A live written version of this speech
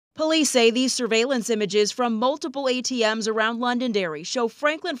Police say these surveillance images from multiple ATMs around Londonderry show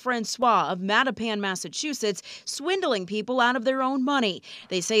Franklin Francois of Mattapan, Massachusetts, swindling people out of their own money.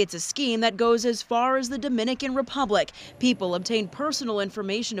 They say it's a scheme that goes as far as the Dominican Republic. People obtain personal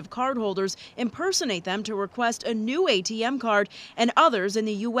information of cardholders, impersonate them to request a new ATM card, and others in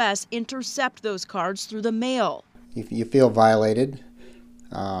the U.S. intercept those cards through the mail. You feel violated,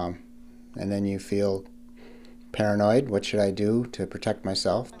 and then you feel paranoid. What should I do to protect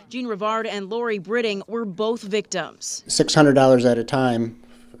myself? Jean Rivard and Lori Britting were both victims. $600 at a time,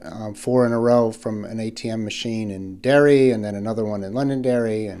 4 in a row from an ATM machine in Derry, and then another one in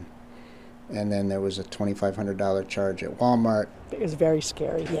Londonderry, and then there was a $2,500 charge at Walmart. It was very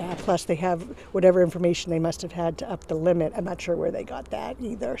scary, yeah. Plus they have whatever information they must have had to up the limit. I'm not sure where they got that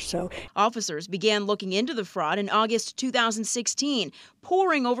either. So officers began looking into the fraud in August 2016.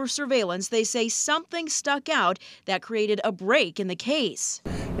 Poring over surveillance, they say something stuck out that created a break in the case.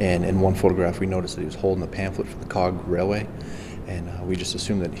 And in one photograph, we noticed that he was holding a pamphlet for the Cog Railway. And we just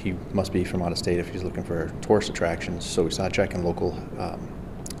assumed that he must be from out of state if he's looking for tourist attractions. So we started checking local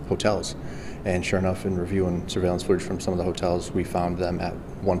hotels. And sure enough, in reviewing surveillance footage from some of the hotels, we found them at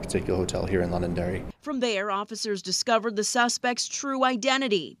one particular hotel here in Londonderry. From there, officers discovered the suspect's true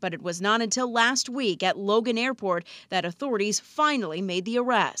identity, but it was not until last week at Logan Airport that authorities finally made the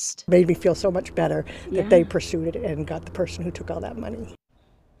arrest. It made me feel so much better that they pursued it and got the person who took all that money.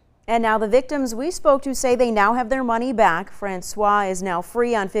 And now the victims we spoke to say they now have their money back. Francois is now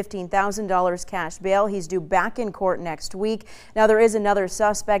free on $15,000 cash bail. He's due back in court next week. Now there is another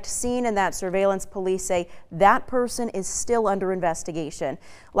suspect seen in that surveillance. Police say that person is still under investigation.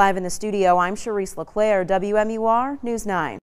 Live in the studio, I'm Charisse LeClaire, WMUR News 9.